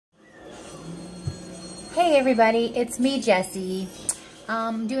Hey everybody, it's me, Jessie.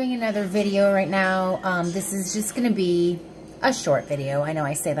 I'm doing another video right now. This is just going to be a short video. I know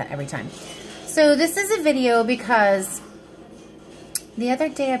I say that every time. So this is a video because the other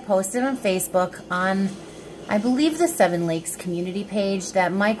day I posted on Facebook on, I believe, the Seven Lakes community page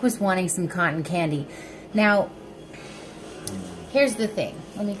that Mike was wanting some cotton candy. Now, here's the thing.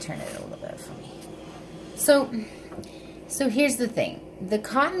 Let me turn it a little bit for me. So here's the thing. The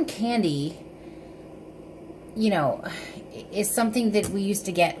cotton candy, you know, is something that we used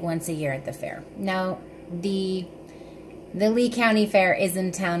to get once a year at the fair. Now, the Lee County Fair is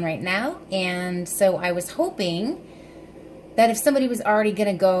in town right now, and so I was hoping that if somebody was already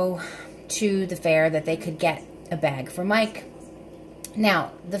going to go to the fair that they could get a bag for Mike.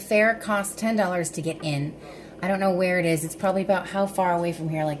 Now, the fair costs $10 to get in. I don't know where it is. It's probably about how far away from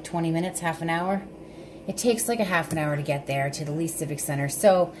here, like 20 minutes, half an hour? It takes like a half an hour to get there to the Lee Civic Center.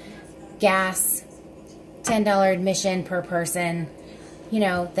 So, gas, $10 admission per person, you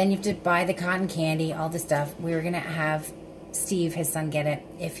know, then you have to buy the cotton candy, all the stuff. We were going to have Steve, his son, get it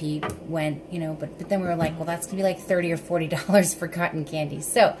if he went, you know, but then we were like, well, that's going to be like $30 or $40 for cotton candy.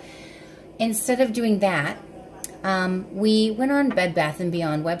 So, instead of doing that, we went on Bed Bath &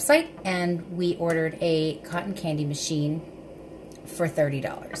 Beyond website and we ordered a cotton candy machine for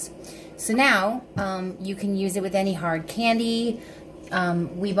 $30. So now, you can use it with any hard candy.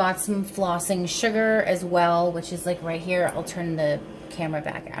 We bought some flossing sugar as well, which is like right here. I'll turn the camera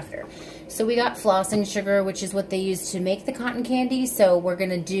back after. So we got flossing sugar, which is what they use to make the cotton candy. So we're going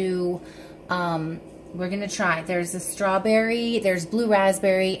to do, we're going to try. There's a strawberry, there's blue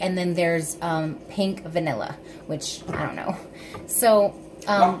raspberry, and then there's pink vanilla, which I don't know. So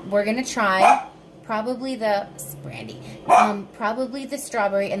we're going to try probably the probably the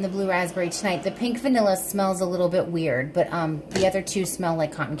strawberry and the blue raspberry tonight. The pink vanilla smells a little bit weird, but the other two smell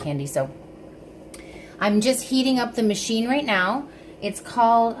like cotton candy. So I'm just heating up the machine right now. It's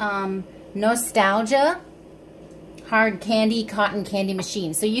called Nostalgia Hard Candy Cotton Candy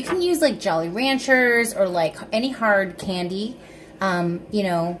Machine. So you can use like Jolly Ranchers or like any hard candy, you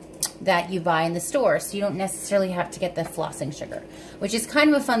know, that you buy in the store. So you don't necessarily have to get the flossing sugar, which is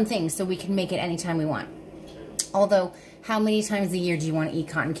kind of a fun thing, so we can make it anytime we want. Although, how many times a year do you want to eat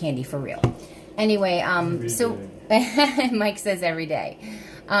cotton candy for real? Anyway, so Mike says every day.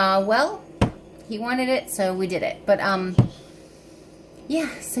 Well, he wanted it, so we did it. But yeah,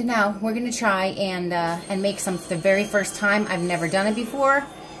 so now we're gonna try and make some for the very first time. I've never done it before,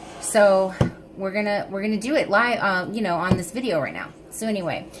 so we're gonna do it live, you know, on this video right now. So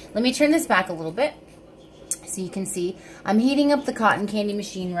anyway, let me turn this back a little bit so you can see. I'm heating up the cotton candy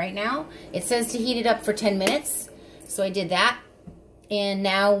machine right now. It says to heat it up for 10 minutes, so I did that. And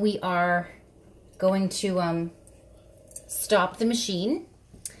now we are going to stop the machine.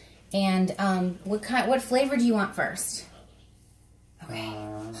 And what flavor do you want first? Okay.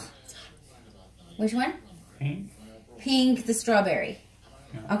 Which one? Pink. Pink, the strawberry.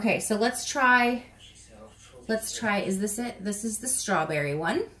 Yeah. Okay, so let's try, is this it? This is the strawberry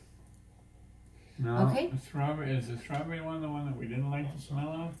one. No, okay. Is the strawberry one the one that we didn't like the smell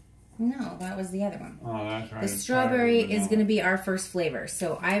of? No, that was the other one. Oh, that's right. The strawberry is going to be our first flavor.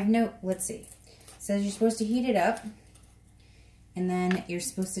 So I have let's see. It says you're supposed to heat it up. And then you're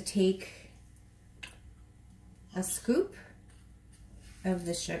supposed to take a scoop of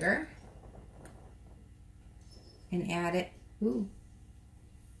the sugar and add it,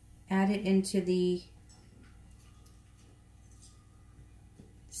 add it into the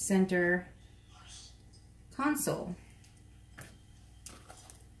center console.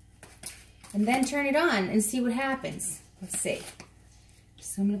 And then turn it on and see what happens. Let's see.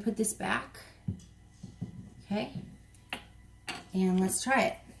 So I'm going to put this back. Okay. And let's try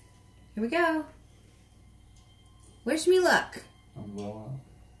it. Here we go. Wish me luck.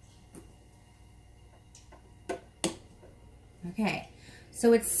 Okay.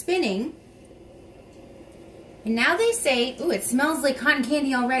 So it's spinning. And now they say, ooh, it smells like cotton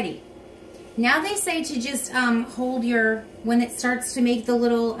candy already. Now they say to just hold when it starts to make the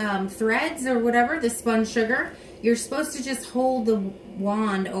little threads or whatever, the spun sugar, you're supposed to just hold the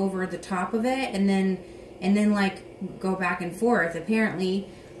wand over the top of it and then like go back and forth. Apparently,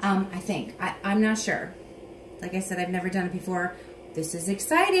 I think. I'm not sure. Like I said, I've never done it before. This is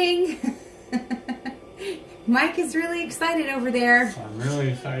exciting. Mike is really excited over there. I'm really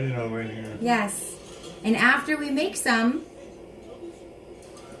excited over here. Yes. And after we make some,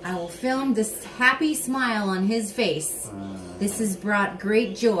 I will film this happy smile on his face. This has brought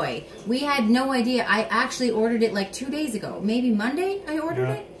great joy. We had no idea. I actually ordered it like 2 days ago. Maybe Monday I ordered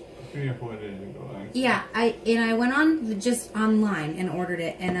it. 3 or 4 days ago, actually. Yeah, I went on just online and ordered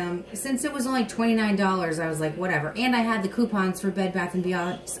it, and since it was only $29, I was like, whatever. And I had the coupons for Bed Bath &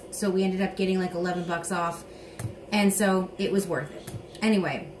 Beyond, so we ended up getting like 11 bucks off, and so it was worth it.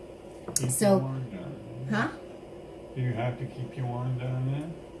 Anyway, so, huh? Do you have to keep your wand down there?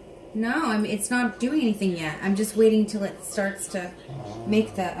 No, it's not doing anything yet. I'm just waiting till it starts to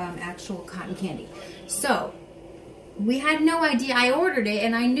make the actual cotton candy. So, we had no idea. I ordered it,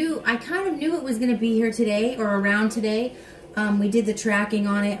 and I kind of knew it was going to be here today or around today. We did the tracking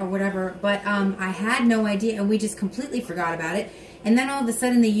on it or whatever, but I had no idea, and we just completely forgot about it. And then all of a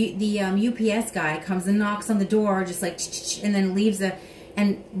sudden, the UPS guy comes and knocks on the door, just like, and then leaves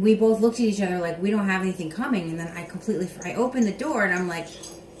and we both looked at each other like, we don't have anything coming. And then I opened the door, and I'm like,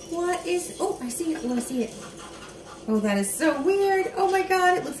 what is, oh, I see it, oh, I see it. Oh, that is so weird. Oh my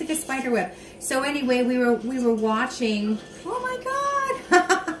God, it looks like a spider web. So anyway, we were watching, oh my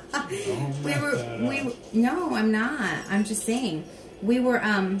God. No, I'm not. I'm just saying. We were,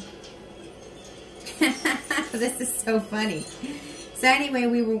 this is so funny. So anyway,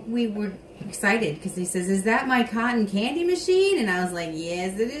 we were excited because he says, is that my cotton candy machine? And I was like,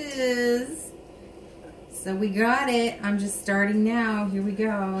 yes, it is. So we got it. I'm just starting now. Here we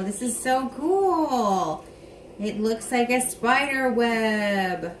go. This is so cool. It looks like a spider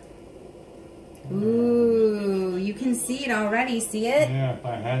web. Ooh, you can see it already. See it? Yeah, if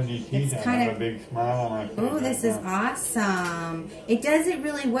I had any teeth, I'd have a big smile on my face. Oh, this is awesome. It does it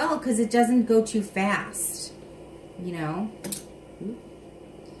really well because it doesn't go too fast. You know?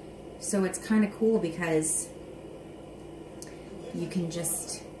 So it's kind of cool because you can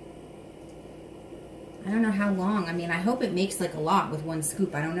just... I don't know how long. I mean, I hope it makes like a lot with one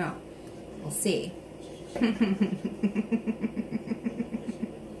scoop. I don't know. We'll see. Is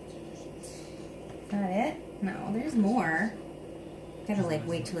that it? No, there's more. Gotta like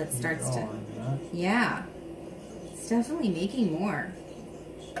wait till it starts to... Yeah. It's definitely making more.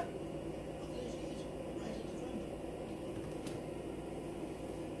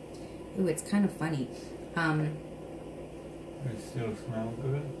 Ooh, it's kind of funny. It still smells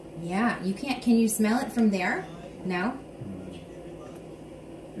good? Yeah, you can't. Can you smell it from there? No?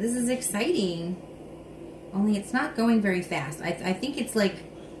 This is exciting. Only it's not going very fast. I think it's like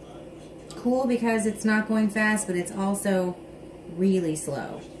cool because it's not going fast, but it's also really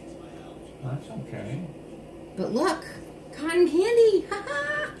slow. That's okay. But look, cotton candy.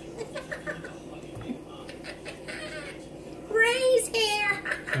 Ray's here.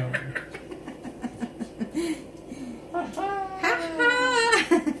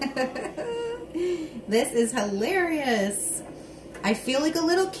 This is hilarious. I feel like a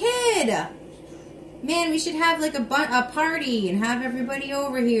little kid. Man, we should have like a party and have everybody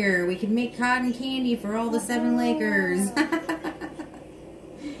over here. We could make cotton candy for all the 7 Lakers.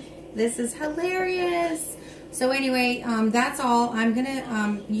 This is hilarious. So anyway, that's all. I'm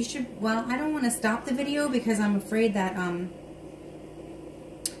gonna, you should, well, I don't want to stop the video because I'm afraid that,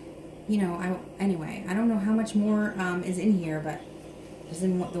 you know, anyway, I don't know how much more is in here, but is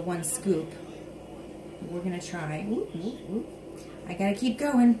in the one scoop. We're gonna try. Ooh, ooh, ooh. I gotta keep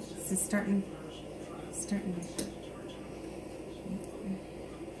going. This is starting.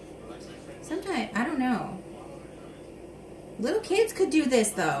 Sometimes, I don't know. Little kids could do this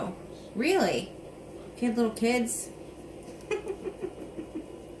though. Really? Little kids.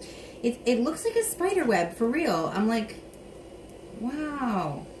 It looks like a spider web, for real. I'm like,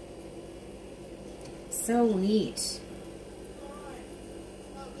 wow. So neat.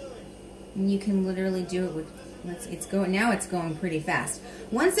 And you can literally do it with, it's going pretty fast.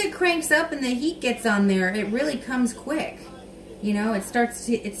 Once it cranks up and the heat gets on there, it really comes quick. You know, it starts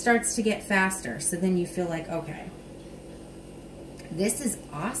to get faster. So then you feel like, okay, this is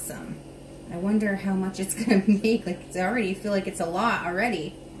awesome. I wonder how much it's gonna make. Like it's already, you feel like it's a lot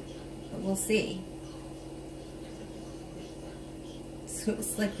already, but we'll see. So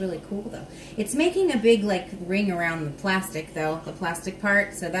it's like really cool though. It's making a big like ring around the plastic though, the plastic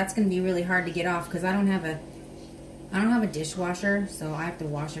part. So that's gonna be really hard to get off because I don't have a dishwasher, so I have to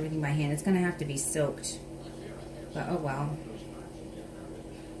wash everything by hand. It's gonna have to be soaked. But oh well.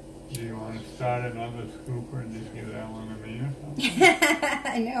 Do you want to start another scooper and just give that one to me or something?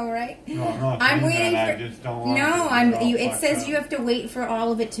 I know, right? No, I'm waiting that. for. I just don't want It says you have to wait for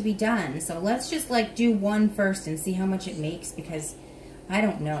all of it to be done. So let's just like do one first and see how much it makes because I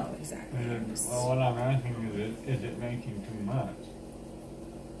don't know exactly. Well, what I'm asking is it making too much?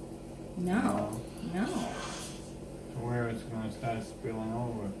 No. To where it's going to start spilling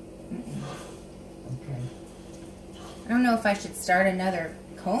over. Okay. I don't know if I should start another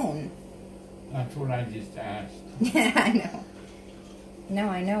cone. That's what I just asked. Yeah, I know. No,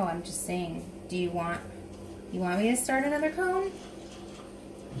 I know. I'm just saying Do you want me to start another cone?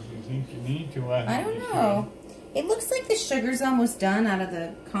 If you think you need to, I don't know. It looks like the sugar's almost done out of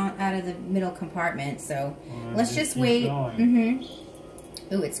the middle compartment, so let's just wait. Ooh,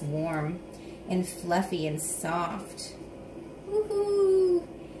 it's warm and fluffy and soft. Woohoo!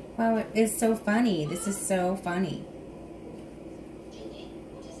 Wow, it's so funny. This is so funny.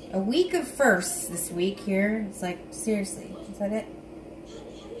 A week of firsts this week here. It's like, seriously, is that it?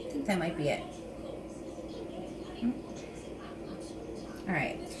 I think that might be it. All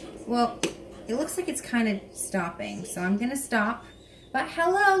right. Well, it looks like it's kind of stopping, so I'm going to stop. But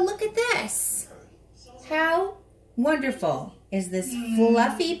hello, look at this. How wonderful is this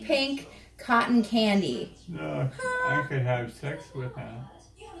fluffy pink cotton candy? Look, I could have sex with that.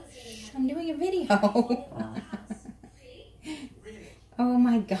 I'm doing a video. Oh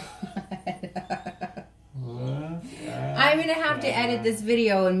my God. I'm going to have to edit this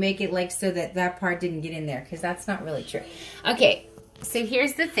video and make it like so that part didn't get in there, because that's not really true. Okay, so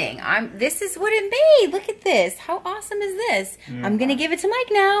here's the thing. This is what it made. Look at this. How awesome is this? Yeah. I'm going to give it to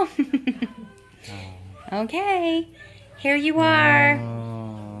Mike now. Okay, here you are.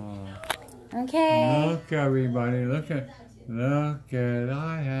 Okay. Look, everybody. Look at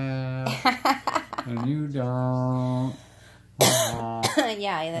I have. And you don't.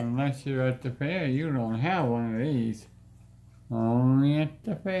 Yeah. Unless you're at the fair, you don't have one of these. Only at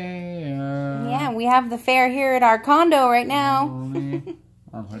the fair. Yeah, we have the fair here at our condo right now.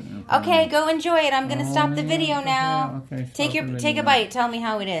 Okay, go enjoy it. I'm gonna stop the video now. Okay, take a bite. Tell me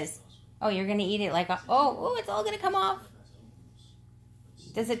how it is. Oh, you're gonna eat it like a, oh, it's all gonna come off.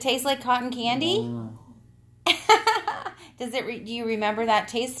 Does it taste like cotton candy? Does it? Do you remember that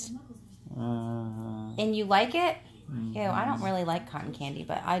taste? And you like it? Ew, I don't really like cotton candy,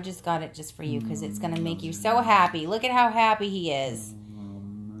 but I just got it just for you because it's going to make you so happy. Look at how happy he is.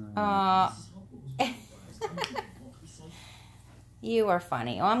 You are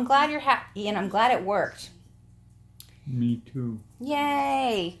funny. Oh, I'm glad you're happy, and I'm glad it worked. Me too.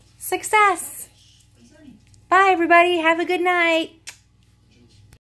 Yay. Success. Bye, everybody. Have a good night.